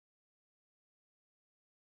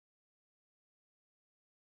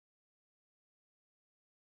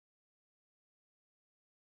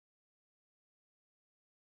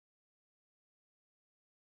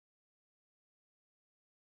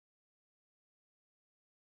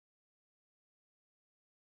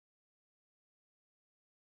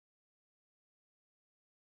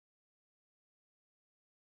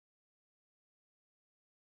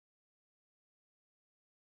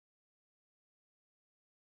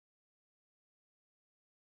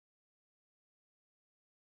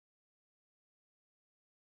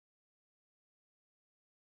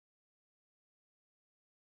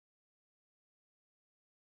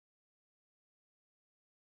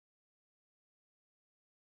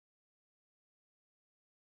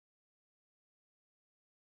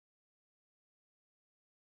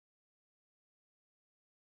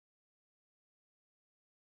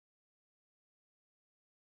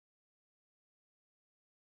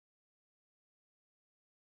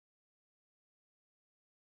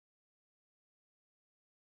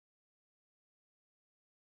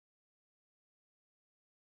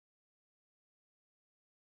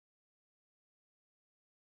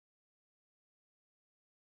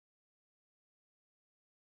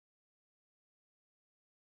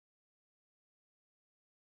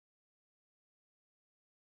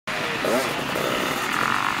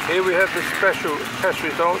Here we have the special test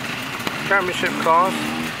results, championship class.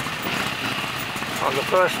 On the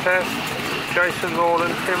first test, Jason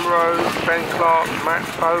Norland, Tim Rose, Ben Clark, Matt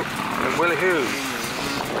Pope and Willie Hughes.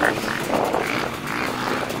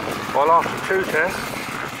 While after two tests,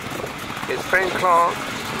 it's Ben Clark,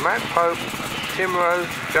 Matt Pope, Tim Rose,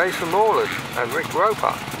 Jason Norland and Rick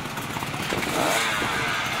Roper.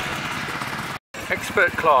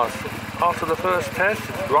 Expert class. After the first test,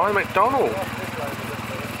 it's Ryan McDonald,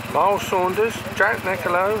 Miles Saunders, Jack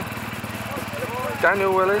Nicolo,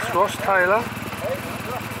 Daniel Willis, Ross Taylor,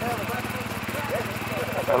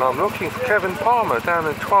 and I'm looking for Kevin Palmer down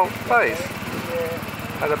in 12th place.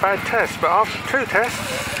 Had a bad test, but after two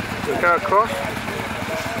tests, we go across.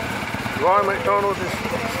 Ryan McDonald is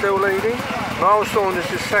still leading, Miles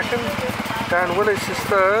Saunders is second, Dan Willis is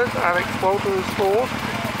third, Alex Walton is fourth,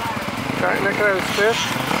 Jack Nicolo is fifth,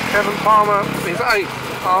 Kevin Palmer is eighth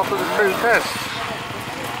after the two tests.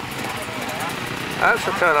 That's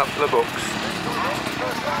a turn up for the books.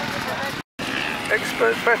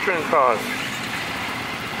 Expert veteran class.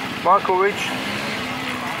 Michael Ridge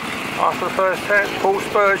after the first test, Paul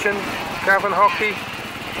Spurgeon, Gavin Hockey,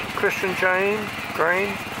 Christian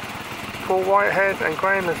Grain, Paul Whitehead and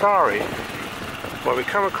Graham Nazari. Well, we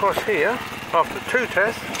come across here after two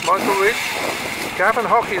tests, Michael Ridge, Gavin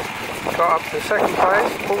Hockey's got up to second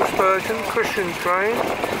place, Paul Spurgeon, Christian Grain,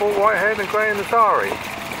 Paul Whitehead and Graham Nazari.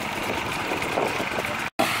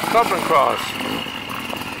 Clubman class.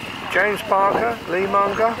 James Parker, Lee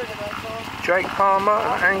Munger, Jake Palmer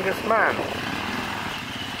and Angus Mann.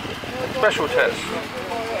 Special tests.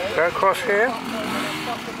 Go across here.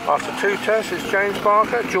 After two tests it's James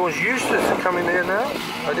Parker, George Eustace is coming here now.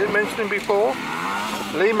 I didn't mention him before.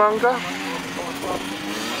 Lee Munger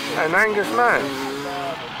and Angus Mann.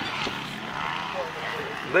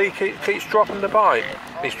 Lee keeps dropping the bike.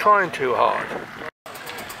 He's trying too hard.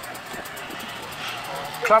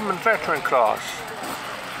 Clubman veteran class.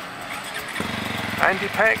 Andy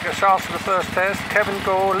Peck is after the first test, Kevin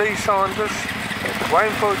Gore, Lee Saunders,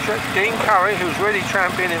 Wayne Butcher, Dean Curry, who's really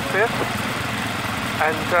champion in fifth,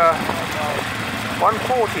 and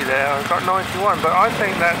 140 there, I've got 91, but I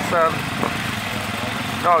think that's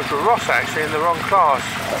Nigel Ross actually in the wrong class.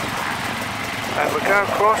 And we're going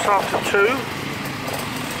across after two.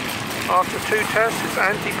 After two tests, it's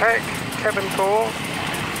Andy Peck, Kevin Gore,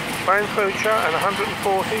 Wayne Butcher, and 140,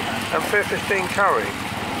 and fifth is Dean Curry.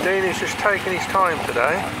 Dean is just taking his time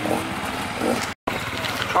today.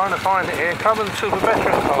 Trying to find it here. Clubman Super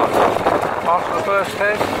Veteran class. After the first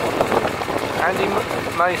test, Andy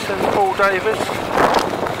Mason, Paul Davis,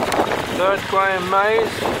 third Graham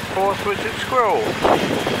Mays, fourth Richard Squirrel.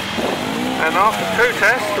 And after two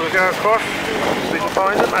tests, we go across, we can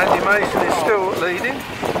find them. Andy Mason is still leading.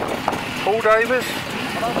 Paul Davis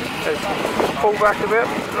has pulled back a bit,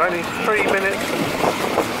 only 3 minutes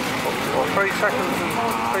or 3 seconds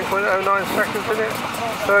and 3.09 seconds in it.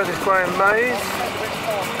 Third is Graham Mays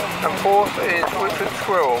and fourth is Richard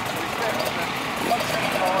Squirrel.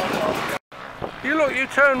 You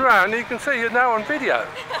turn round and you can see you're now on video.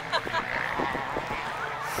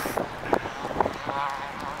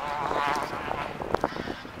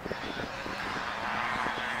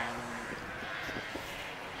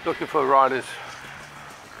 Looking for riders.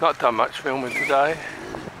 Not done much filming today.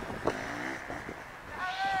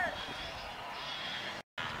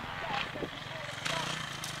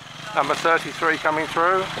 Number 33 coming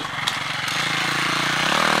through.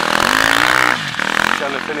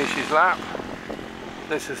 Going to finish his lap.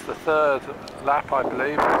 This is the third lap, I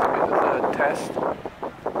believe. This will be the third test.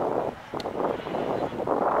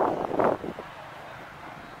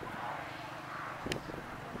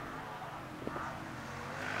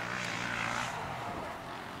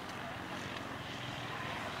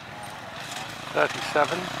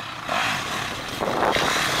 .37.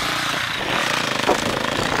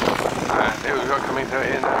 And here we've got coming through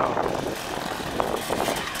here now.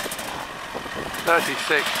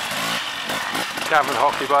 36. Gavin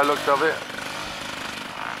Hockey by the looks of it.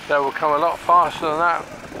 They will come a lot faster than that,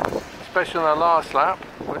 especially on the last lap,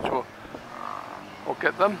 which will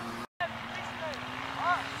get them.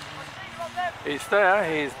 He's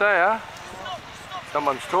there.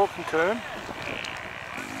 Someone's talking to him.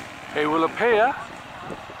 He will appear.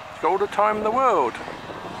 He's got all the time in the world,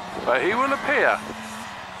 but he will appear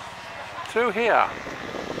through here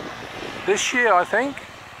this year, I think.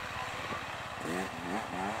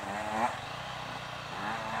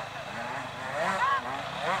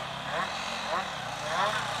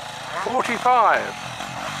 .45.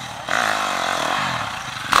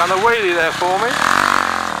 Done a wheelie there for me.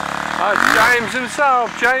 James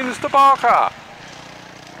himself, James the Barker.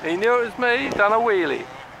 He knew it was me, done a wheelie.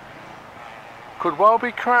 could well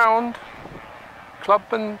be crowned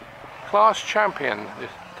clubman class champion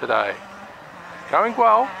today. Going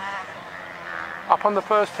well. Up on the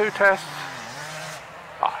first two tests.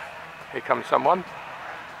 Ah, here comes someone.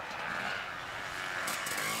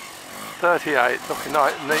 38, looking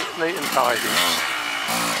neat and tidy.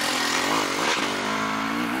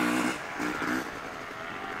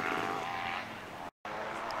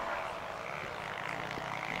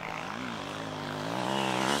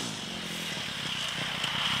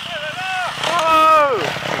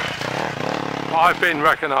 I've been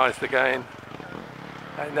recognised again.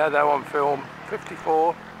 And now they're on film.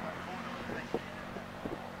 54.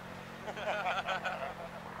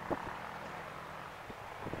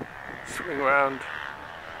 Swing round.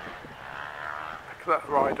 Pick that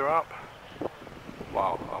rider up.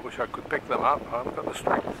 Wow, I wish I could pick them up. I haven't got the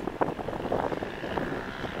strength.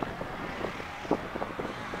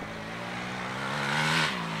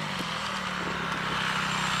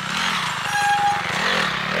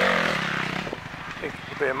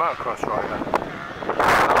 Be a motocross rider.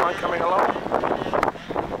 Am I coming along?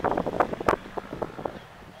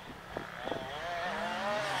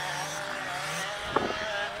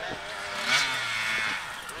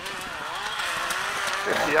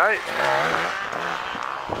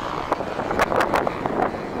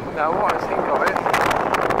 Now what I think of it,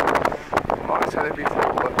 I might have said it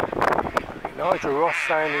before, but Nigel Ross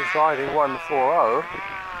saying he's riding 140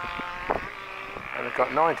 and they've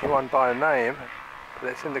got 91 by name. But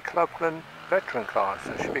it's in the clubman veteran class,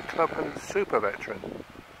 so it should be clubman super veteran.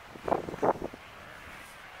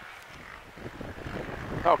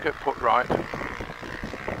 I'll get put right.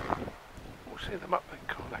 We'll see them up the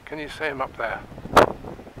corner. Can you see them up there?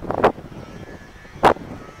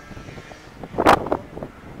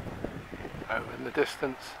 Over in the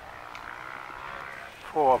distance.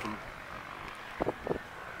 4 of them.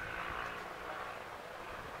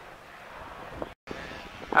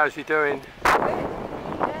 How's he doing?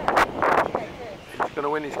 He's going to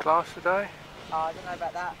win his class today? Oh, I don't know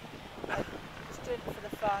about that. I'm just doing it for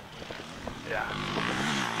the fun. Yeah.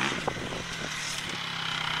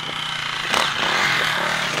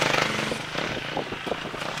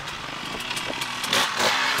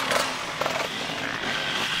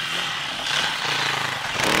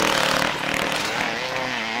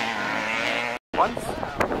 Once?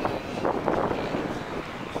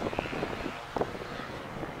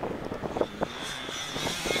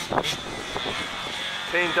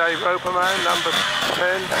 Team Dave Roperman, number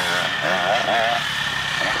 10.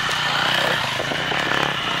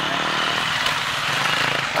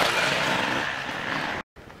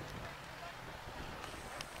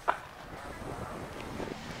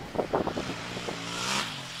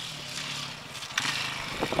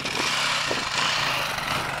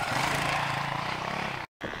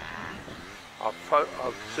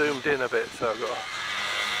 I've zoomed in a bit, so I've got.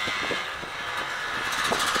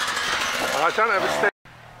 And I don't have a stick.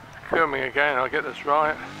 Filming again, I'll get this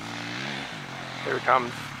right. Here it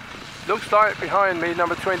comes. Looks like behind me,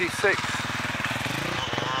 number 26.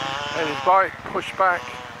 And his bike pushed back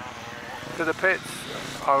to the pits.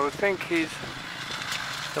 I would think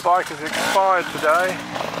the bike has expired today.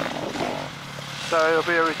 So it'll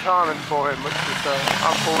be a retirement for him, which is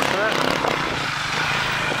unfortunate.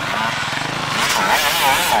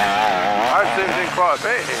 I've zoomed in quite a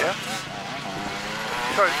bit here.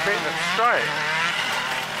 So it's keeping it straight.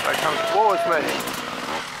 They come towards me.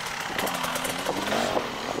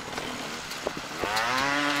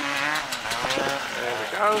 There we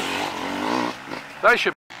go. They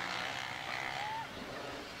should be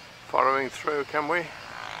following through, can we?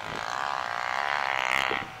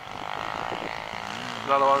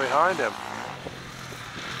 Another one behind him.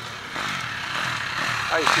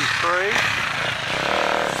 83,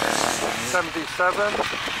 77,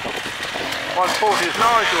 140 is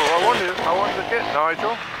Nigel. I wanted to get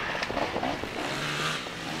Nigel.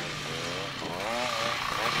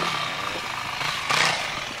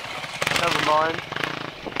 Never mind.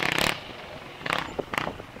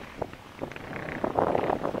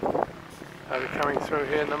 They're coming through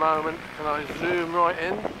here in a moment. Can I zoom right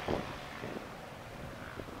in?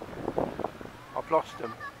 I've lost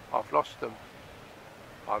them. I've lost them.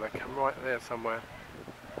 Oh, they come right there somewhere.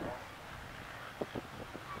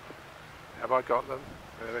 Have I got them?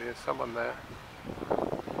 There is someone there.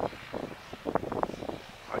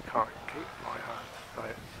 I can't keep my hand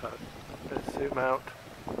straight, so let's zoom out,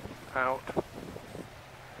 out,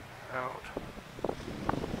 out.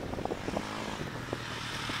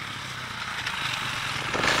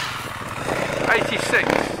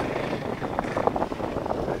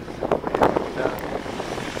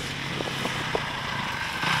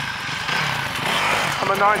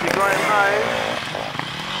 90 Graham Mays.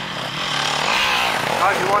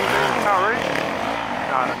 81 Dean Curry.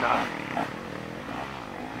 No.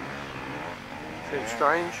 Seems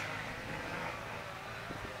strange.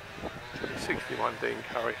 61 Dean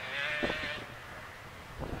Curry.